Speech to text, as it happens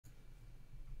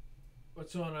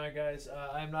What's going on, guys?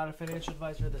 I'm not a financial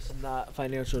advisor. This is not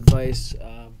financial advice.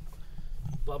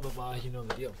 Blah, blah, blah. You know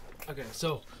the deal. Okay,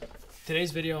 so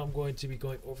today's video, I'm going to be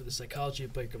going over the psychology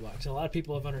of breaker blocks. And a lot of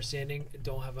people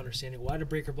don't have understanding. Why do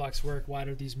breaker blocks work? Why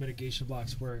do these mitigation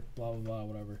blocks work? Blah, blah, blah,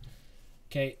 whatever.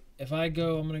 Okay, I'm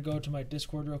going to go to my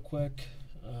Discord real quick.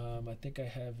 I think I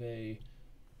have a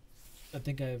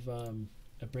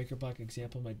breaker block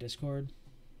example in my Discord.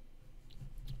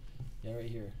 Yeah, right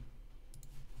here.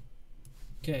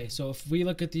 Okay, so if we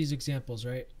look at these examples,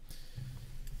 right?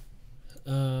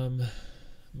 I'm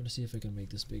going to see if I can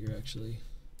make this bigger, actually.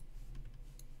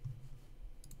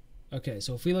 Okay,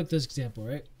 so if we look at this example,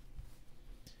 right?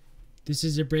 This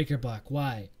is a breaker block.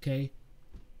 Why? Okay.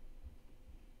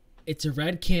 It's a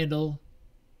red candle.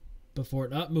 Before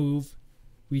it not move,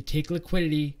 we take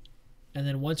liquidity, and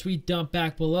then once we dump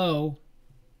back below,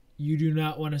 you do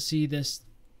not want to see this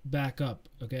back up,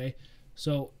 okay?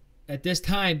 So at this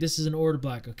time, this is an order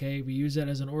block, okay? We use that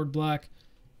as an order block.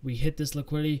 We hit this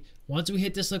liquidity. Once we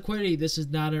hit this liquidity, this is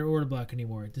not an order block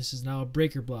anymore. This is now a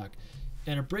breaker block.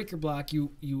 And a breaker block,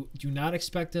 you do not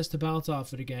expect us to bounce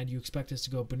off it again. You expect us to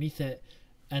go beneath it,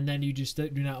 and then you just do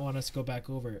not want us to go back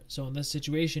over it. So in this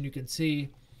situation, you can see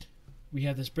we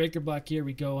have this breaker block here.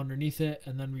 We go underneath it,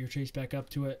 and then we retrace back up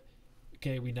to it.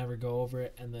 Okay, we never go over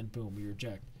it, and then boom, we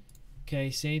reject.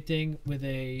 Okay, same thing with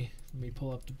let me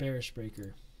pull up the bearish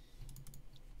breaker.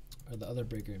 Or the other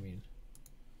breaker, I mean.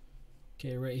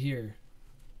 Okay, right here.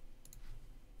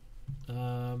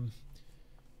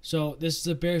 So this is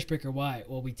a bearish breaker. Why?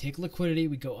 Well, we take liquidity,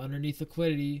 we go underneath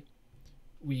liquidity.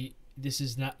 This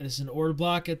is an order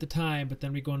block at the time, but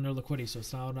then we go under liquidity, so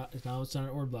it's now it's not an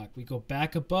order block. We go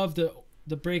back above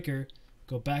the breaker,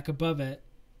 go back above it,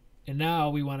 and now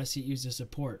we want to see it use the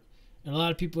support. And a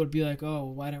lot of people would be like, oh,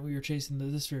 why don't we chasing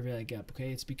this fair value gap?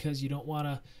 Okay, it's because you don't want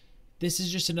to. This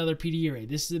is just another PD array.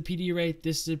 This is a PD array.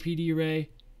 This is a PD array.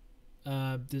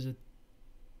 There's a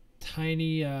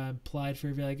tiny implied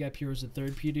fair value gap here. Is a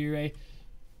third PD array.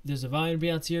 There's a volume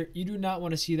balance here. You do not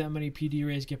want to see that many PD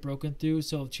arrays get broken through.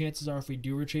 So chances are, if we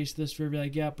do retrace this fair value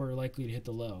gap, we're likely to hit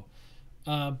the low.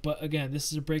 But again,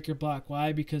 this is a breaker block.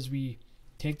 Why? Because we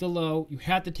take the low. You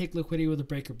have to take liquidity with a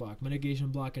breaker block. Mitigation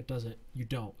block, it doesn't. You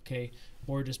don't. Okay,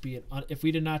 or just be if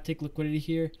we did not take liquidity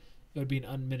here, it would be an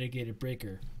unmitigated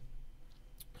breaker.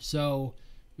 So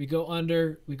we go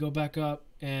under, we go back up,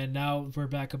 and now we're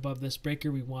back above this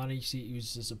breaker. We want to see it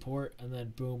use the support, and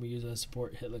then boom, we use the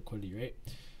support, hit liquidity, right?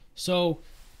 So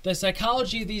the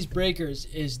psychology of these breakers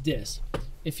is this.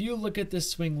 If you look at this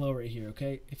swing low right here,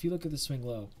 okay? If you look at the swing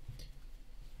low,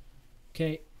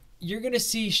 okay, you're going to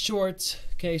see shorts,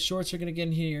 okay? Shorts are going to get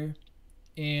in here,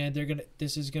 and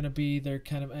this is going to be their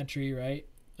kind of entry, right?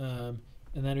 And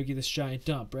then we get this giant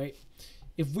dump, right?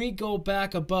 If we go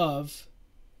back above,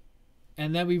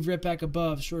 and then we rip back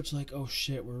above, shorts are like, oh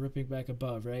shit, we're ripping back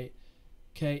above, right?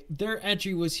 Okay, their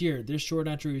entry was here. Their short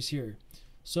entry was here.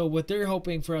 So what they're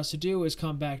hoping for us to do is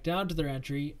come back down to their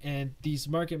entry, and these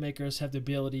market makers have the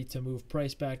ability to move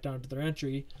price back down to their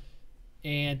entry,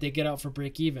 and they get out for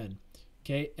break even.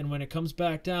 Okay, and when it comes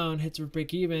back down, hits for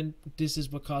break even, this is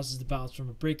what causes the bounce from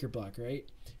a breaker block, right?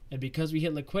 And because we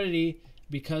hit liquidity,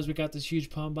 because we got this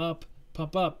huge pump up,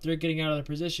 they're getting out of their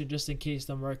position just in case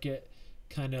the market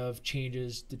kind of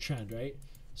changes the trend, right?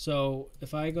 So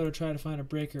if I go to try to find a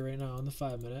breaker right now on the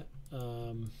 5 minute,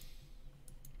 I'm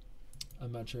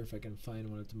not sure if I can find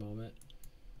one at the moment.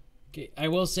 Okay, I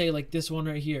will say, like this one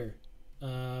right here,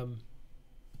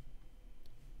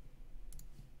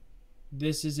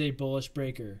 this is a bullish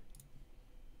breaker.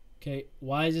 Okay,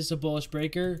 why is this a bullish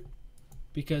breaker?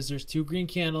 Because there's two green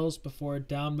candles before a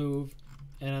down move,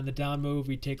 and on the down move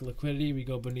we take liquidity, we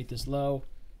go beneath this low,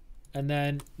 and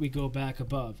then we go back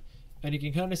above. And you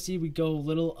can kind of see we go a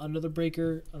little under the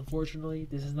breaker. Unfortunately,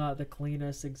 this is not the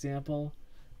cleanest example.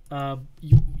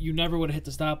 You never would have hit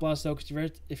the stop loss though,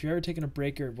 because if you're ever taking a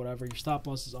breaker or whatever, your stop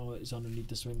loss is always underneath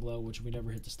the swing low, which we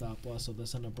never hit the stop loss, so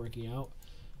this ended up working out.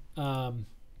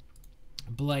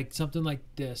 But like something like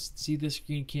this, see this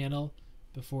green candle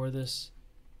before this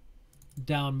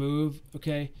down move,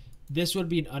 okay? This would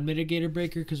be an unmitigated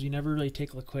breaker because we never really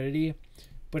take liquidity,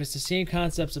 but it's the same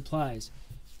concepts applies.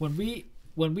 When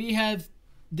we have,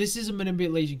 this is a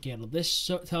manipulation candle. This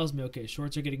tells me, okay,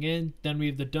 shorts are getting in, then we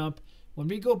have the dump. When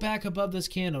we go back above this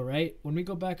candle, right? When we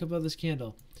go back above this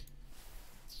candle,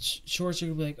 shorts are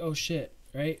going to be like, oh shit,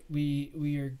 right?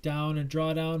 We are down and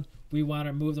drawdown. We want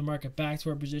to move the market back to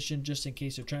our position just in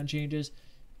case the trend changes.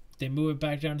 They move it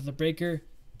back down to the breaker.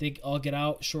 They all get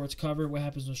out. Shorts cover. What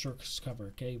happens when shorts cover?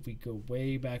 Okay, we go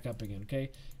way back up again,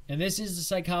 okay? And this is the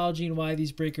psychology and why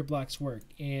these breaker blocks work.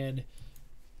 And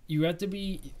you have to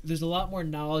be, there's a lot more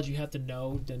knowledge you have to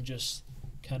know than just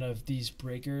kind of these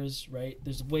breakers, right?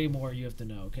 There's way more you have to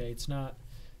know, okay? It's not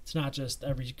just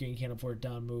every green candle for a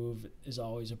down move is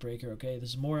always a breaker, okay?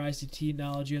 There's more ICT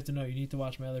knowledge you have to know. You need to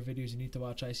watch my other videos. You need to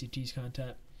watch ICT's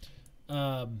content.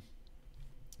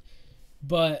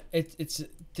 But it's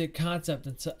the concept,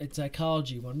 it's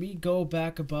psychology. When we go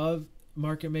back above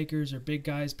market makers or big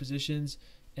guys' positions,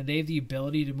 and they have the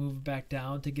ability to move back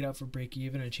down to get out for break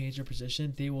even and change their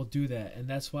position, they will do that. And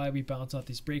that's why we bounce off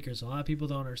these breakers. A lot of people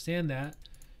don't understand that.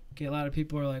 Okay, a lot of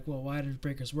people are like, well, why do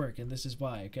breakers work? And this is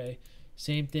why, okay?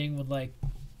 Same thing with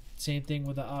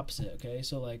the opposite, okay?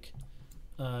 So like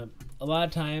a lot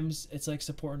of times it's like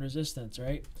support and resistance,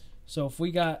 right? So if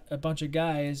we got a bunch of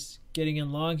guys getting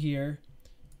in long here,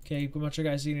 okay, a bunch of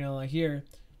guys getting in long here,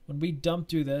 when we dump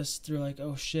through this, they're like,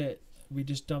 oh shit, we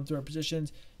just dumped through our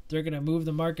positions. They're going to move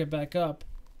the market back up,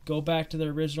 go back to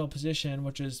their original position,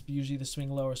 which is usually the swing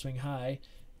low or swing high.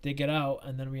 They get out,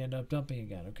 and then we end up dumping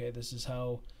again, okay? This is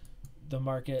how the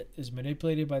market is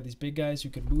manipulated by these big guys who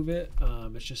can move it.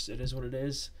 It is what it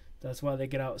is. That's why they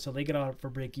get out. So they get out for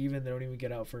break even. They don't even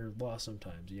get out for loss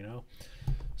sometimes, you know?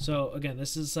 So again,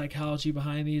 this is psychology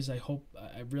behind these. I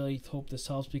really hope this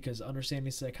helps, because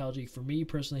understanding psychology for me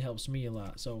personally helps me a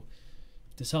lot. So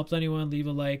if this helped anyone, leave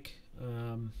a like.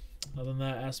 Other than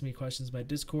that, ask me questions by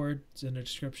Discord. It's in the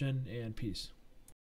description, and peace.